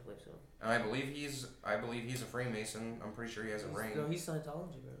 right? I believe so. And I believe he's a Freemason. I'm pretty sure he has a ring. No, he's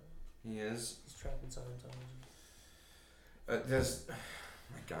Scientology, bro. He is. He's trapped in Scientology.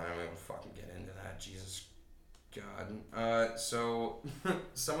 My God, I'm gonna fucking get into that. Jesus God. So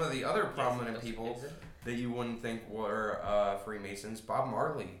some of the other prominent people that you wouldn't think were Freemasons. Bob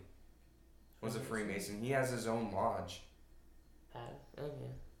Marley was a Freemason. He has his own lodge. Had? Oh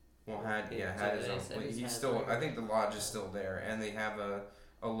yeah. Well, had his own. He's still. I think the lodge is still there, and they have a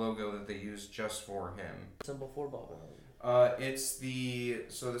logo that they use just for him. Symbol for Bob Marley. It's the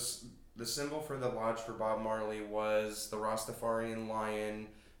symbol for the lodge for Bob Marley was the Rastafarian lion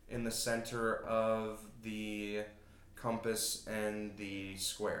in the center of the compass and the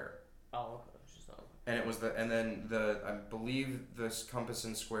square. Oh, okay. And it was I believe this compass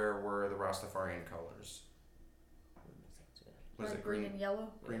and square were the Rastafarian colors. Was red, it green and yellow?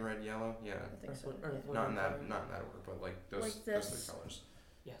 Green, red, yellow? Yeah. I think so. Not in that order, but like those three colors.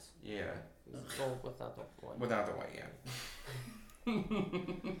 Yes. Yeah. Gold without the white. Without the white, yeah.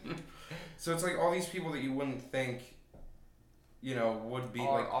 So it's like all these people that you wouldn't think, you know, would be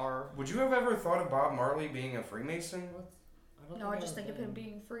would you have ever thought of Bob Marley being a Freemason? No, I just think of him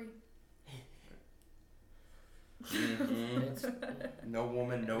being free. Mm-hmm. No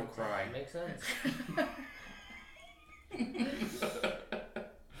woman, no cry. Makes sense.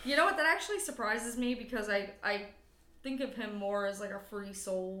 You know what? That actually surprises me because I think of him more as like a free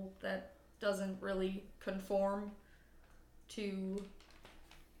soul that doesn't really conform to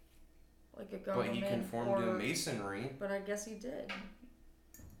like a government. But he conformed to Masonry. But I guess he did.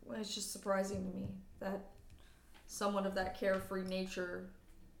 Well, it's just surprising to me that someone of that carefree nature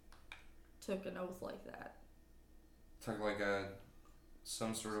took an oath like that. Took like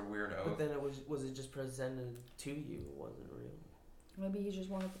some sort of weird oath. But then was it just presented to you? It wasn't real. Maybe he just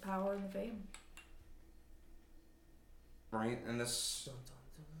wanted the power and the fame. Right, and this.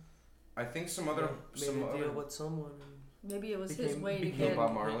 I think some other made a deal with someone. Maybe it was his way to get.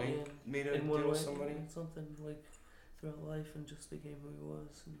 Bob Marley made a deal with somebody. Something like throughout life and just became who he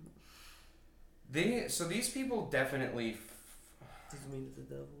was. So these people definitely. Doesn't mean it's the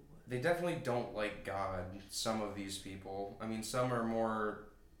devil. They definitely don't like God. Some of these people. I mean, some are more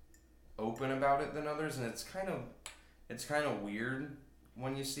open about it than others, and it's kind of weird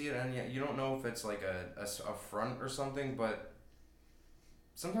when you see it, and yet you don't know if it's like a front or something, but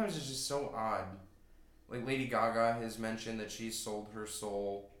sometimes it's just so odd. Like Lady Gaga has mentioned that she sold her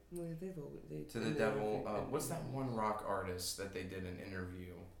soul to the devil. What's that one rock artist that they did an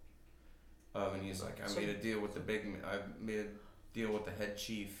interview of, and he's like, I made a deal with the head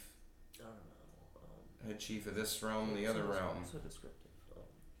chief. I don't know. Head chief of this realm and the other realm. So descriptive.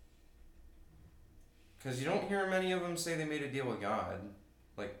 Because you don't hear many of them say they made a deal with God.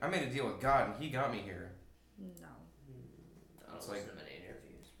 Like, I made a deal with God and he got me here. No. I don't listen to many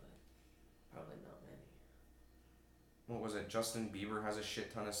interviews, but probably not many. What was it? Justin Bieber has a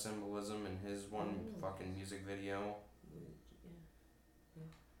shit ton of symbolism in his one fucking music video. Yeah.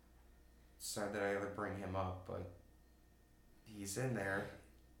 Sad that I had to bring him up, but he's in there.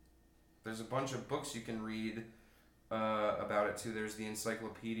 There's a bunch of books you can read about it too. There's the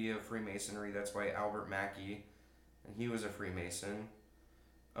Encyclopedia of Freemasonry. That's by Albert Mackey, and he was a Freemason.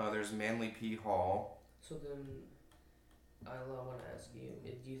 There's Manly P. Hall. So then, I want to ask you: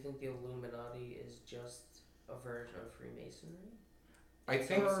 do you think the Illuminaughty is just a version of Freemasonry? I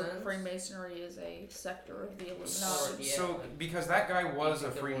think Freemasonry is a sector of the Illuminaughty. So because that guy was a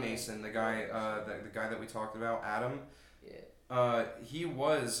Freemason, the guy that we talked about, Adam. Yeah. He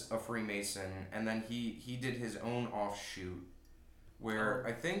was a Freemason, and then he did his own offshoot, where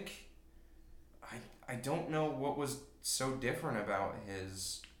I think, I don't know what was so different about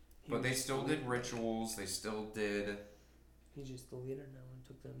his, but they still did rituals. They still did. He's just the leader now and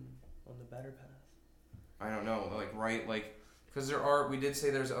took them on the better path. I don't know, because we did say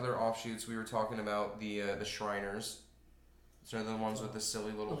there's other offshoots. We were talking about the Shriners, So they're the ones with the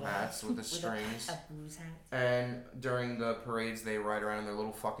silly little hats with the strings. And during the parades, they ride around in their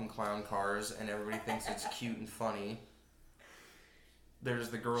little fucking clown cars, and everybody thinks it's cute and funny. There's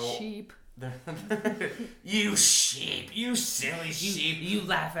the girl. Sheep. You sheep! You silly sheep! You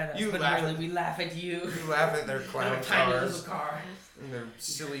laugh at us, but really we laugh at you. You laugh at their clown cars. Tiny little cars. And their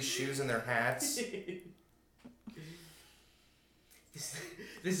silly shoes and their hats. This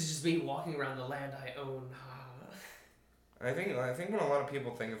is just me walking around the land I own. I think when a lot of people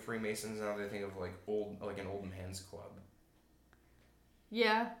think of Freemasons now, they think of like an old man's club.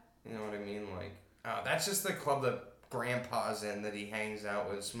 Yeah. You know what I mean? Like, oh, that's just the club that Grandpa's in, that he hangs out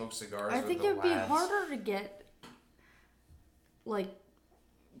with, smokes cigars with the lads. I think it'd be harder to get like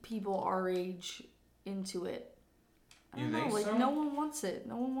people our age into it. I don't know, like so? No one wants it.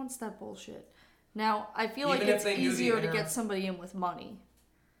 No one wants that bullshit. Now, I feel like it's easier to get somebody in with money.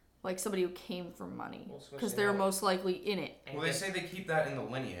 Like somebody who came from money. Because they're most likely in it. Well, they say they keep that in the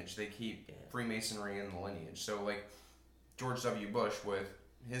lineage. They keep Freemasonry in the lineage. So, like, George W. Bush with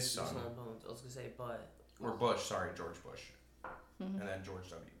his son. I was going to say, but... Or Bush, sorry, George Bush. Mm-hmm. And then George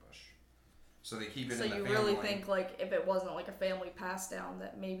W. Bush. So they keep it in the family. So you really think, like, if it wasn't, like, a family passed down,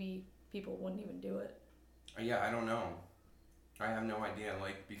 that maybe people wouldn't even do it? Yeah, I don't know. I have no idea,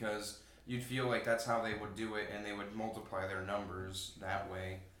 like, because you'd feel like that's how they would do it, and they would multiply their numbers that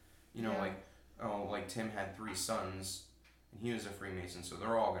way. You know, like Tim had 3 sons, and he was a Freemason, so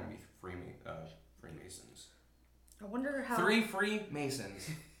they're all going to be Freemasons. I wonder how... 3 Freemasons.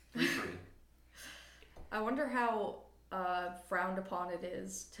 3 free. I wonder how frowned upon it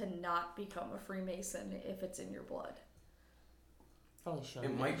is to not become a Freemason if it's in your blood. Probably should.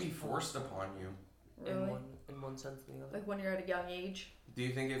 It might be forced upon you. Really? In one sense or the other. Like when you're at a young age? Do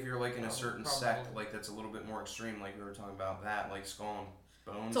you think if you're like in a certain sect, like that's a little bit more extreme, like we were talking about that, like Skull and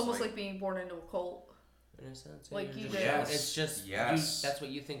Bones? It's almost like being born into a cult. In a sense. Like you it's just, that's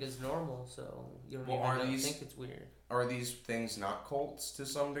what you think is normal, so you don't even think it's weird. Are these things not cults to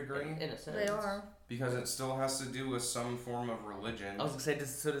some degree? In a sense. They are. Because it still has to do with some form of religion. I was going to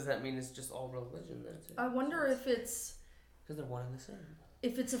say, so does that mean it's just all religion then? I wonder if it's... Because they're one and the same.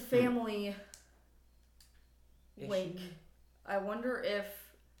 If it's a family link. I wonder if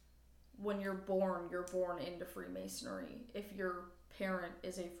when you're born into Freemasonry. If your parent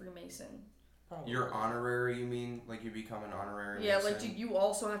is a Freemason. Probably. You're honorary, you mean? Like you become an honorary Yeah, Mason? like do you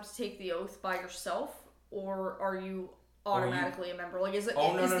also have to take the oath by yourself? Or are you automatically a member? Like is the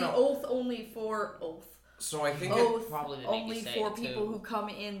oath only for oath? So I think oath probably only for people who come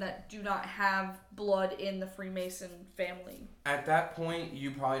in that do not have blood in the Freemason family. At that point,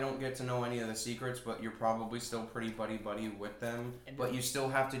 you probably don't get to know any of the secrets, but you're probably still pretty buddy with them. But you still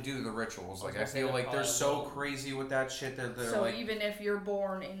have to do the rituals. Like I feel like they're so crazy with that shit. They're so like, even if you're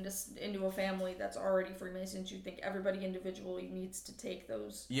born into a family that's already Freemasons, you think everybody individually needs to take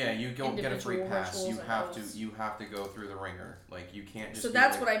those. Yeah, you don't get a free pass. You have to go through the ringer. Like you can't just. So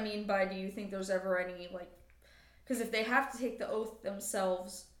that's what I mean by. Do you think there's ever any like? Because if they have to take the oath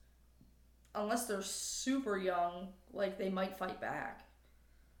themselves, unless they're super young, like they might fight back.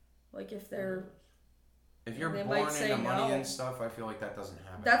 Like if they're... If you're born into money and stuff, I feel like that doesn't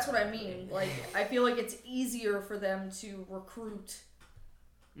happen. That's what I mean. Like I feel like it's easier for them to recruit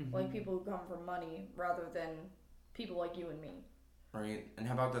like people who come from money rather than people like you and me. Right. And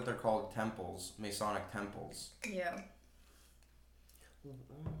how about that they're called temples, Masonic temples? Yeah.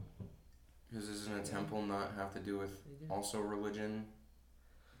 Because doesn't a temple not have to do with also religion?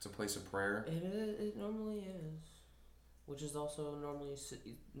 It's a place of prayer. It normally is, which is also normally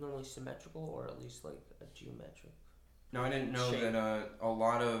symmetrical or at least like a geometric. No, I didn't know shape. that a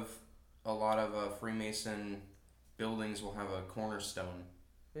lot of Freemason buildings will have a cornerstone.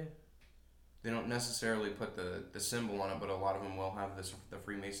 Yeah. They don't necessarily put the symbol on it, but a lot of them will have the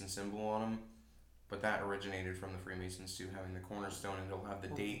Freemason symbol on them. But that originated from the Freemasons too, having the cornerstone, and it'll have the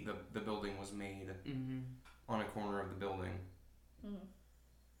date the building was made on a corner of the building. Mm.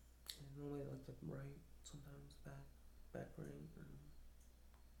 Normally like the right, sometimes back right.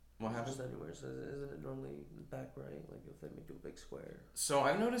 What happens? Just anywhere. So isn't it normally back right? Like if they do a big square. So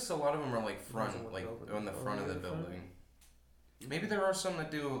I've noticed a lot of them are like front, like on the front of the building. Maybe there are some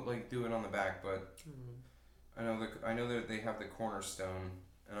that do it on the back, but I know that they have the cornerstone,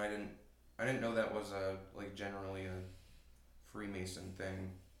 and I didn't know that was generally a Freemason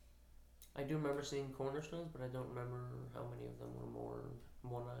thing. I do remember seeing cornerstones, but I don't remember how many of them were more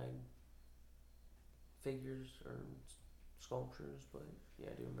one-eyed figures or sculptures. But yeah,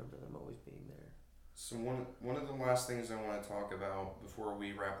 I do remember them always being there. So one of the last things I want to talk about before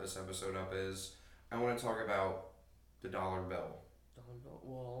we wrap this episode up is I want to talk about the dollar bill.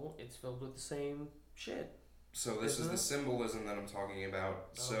 Well, it's filled with the same shit. So this is the symbolism that I'm talking about.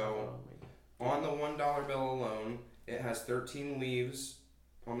 So on the $1 bill alone, it has 13 leaves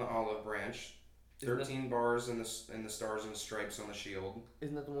on the olive branch, 13 bars in the stars and stripes on the shield.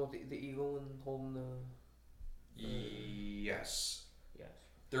 Isn't that the one with the eagle and holding the... Yes. Yes.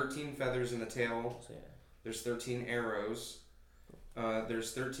 13 feathers in the tail. So, yeah. There's 13 arrows.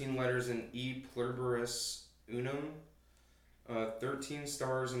 There's 13 letters in E pluribus unum. 13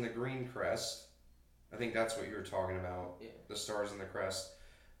 stars in the green crest. I think that's what you were talking about. Yeah. The stars in the crest.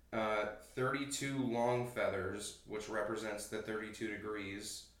 32 long feathers, which represents the 32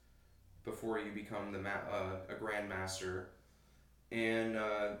 degrees before you become a Grand Master. And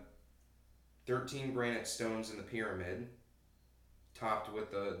 13 granite stones in the pyramid, topped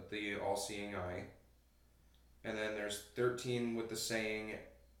with the all-seeing eye. And then there's 13 with the saying,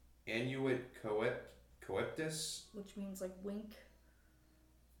 Annuit Coeptus. Which means like wink.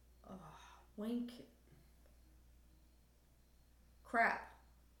 Wink. Crap.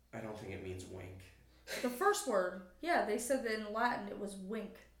 I don't think it means wink. The first word, yeah, they said that in Latin it was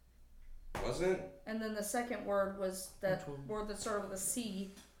wink. Was it? And then the second word was that word that started with a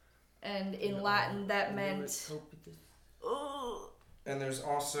C, and in Latin that meant... And there's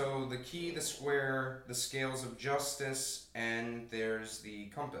also the key, the square, the scales of justice, and there's the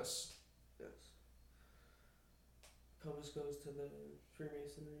compass. Yes. Compass goes to the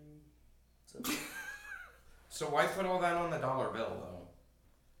Freemasonry. So why put all that on the dollar bill, though?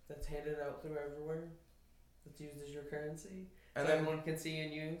 That's handed out through everywhere. That's used as your currency. And so then everyone can see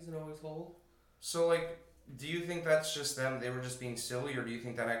and use and always hold. So, like, do you think that's just them, they were just being silly, or do you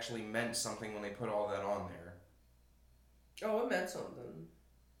think that actually meant something when they put all that on there? Oh, it meant something.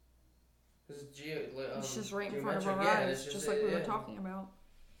 Because it's just right in front of our eyes, just like we were talking about.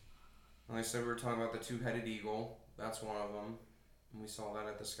 Like I said, we were talking about the two-headed eagle. That's one of them. And we saw that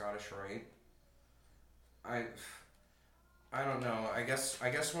at the Scottish Rite. I don't know. I guess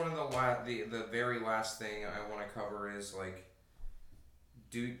one of the very last thing I want to cover is, like,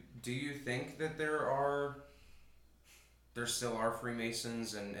 do you think that there still are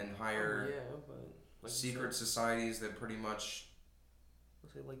Freemasons and higher like secret societies that pretty much... I'll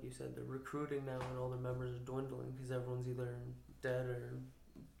say, like you said, they're recruiting now and all their members are dwindling because everyone's either dead or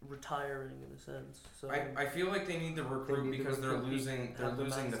retiring in a sense. So I feel like they need to recruit because they're losing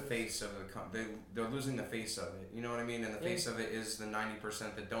the face of they're losing the face of it. You know what I mean? And the face of it is the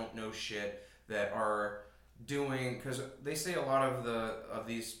 90% that don't know shit, that are doing, because they say a lot of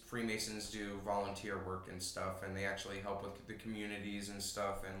these Freemasons do volunteer work and stuff, and they actually help with the communities and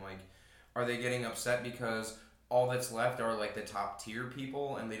stuff. And, like, are they getting upset because all that's left are, like, the top tier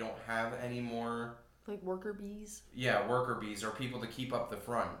people and they don't have any more, like, worker bees? Yeah, worker bees, or people to keep up the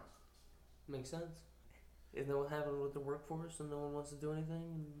front. Makes sense. Isn't that what happened with the workforce and no one wants to do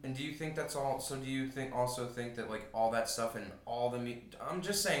anything? And do you think that's all? So do you think that, like, all that stuff and all the I'm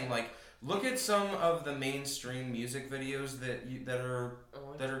just saying, like, look at some of the mainstream music videos that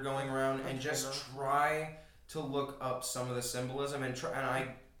are going around, and just try to look up some of the symbolism and try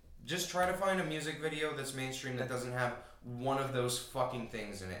to find a music video that's mainstream that doesn't have one of those fucking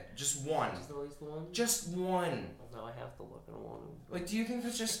things in it. Just one. Just at least one? Just one. Oh, no, I have to look. I don't want to. Like, do you think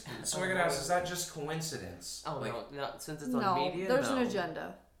that's just... So I gotta ask, is that just coincidence? Oh, like, no, since it's on media, there's an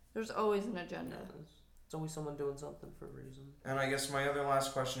agenda. There's always an agenda. Yeah, it's always someone doing something for a reason. And I guess my other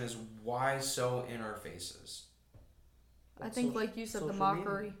last question is, why so in our faces? I think, like you said, the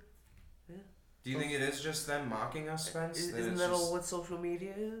mockery. Media. Yeah. Do you think it is just them mocking us, Spence? Isn't that all what social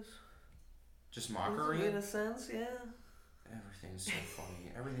media is? Just mockery? In a sense, yeah. Everything's so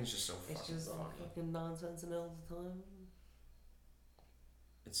funny. Everything's just so funny. It's just all fucking nonsense and all the time.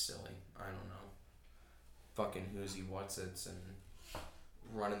 It's silly. I don't know. Fucking who's he, what's it's, and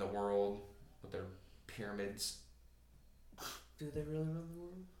running the world with their pyramids. Do they really run the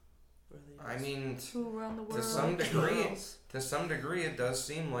world? I mean, who run the world? To some degree, it does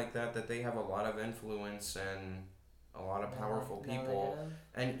seem like that they have a lot of influence and a lot of powerful people.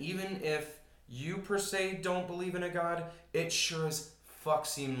 And even if you per se don't believe in a god, it sure as fuck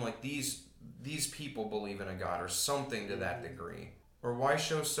seem like these people believe in a god or something to that degree. Or why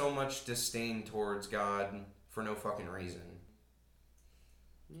show so much disdain towards God for no fucking reason?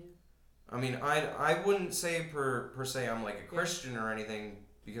 Yeah. I mean, I wouldn't say per se I'm like a Christian or anything,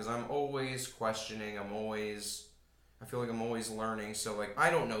 because I'm always questioning. I feel like I'm always learning. So, like, I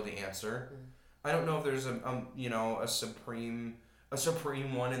don't know the answer. I don't know if there's a supreme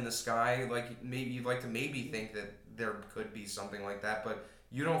one in the sky. Like, maybe you'd like to think that there could be something like that, but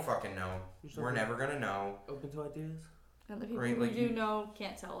you don't fucking know. We're never gonna know. Open to ideas. And the people who do know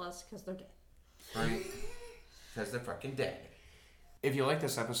can't tell us because they're dead. Right? Because they're fucking dead. If you like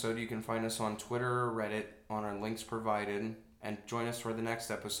this episode, you can find us on Twitter or Reddit on our links provided, and join us for the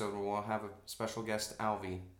next episode where we'll have a special guest, Alvi.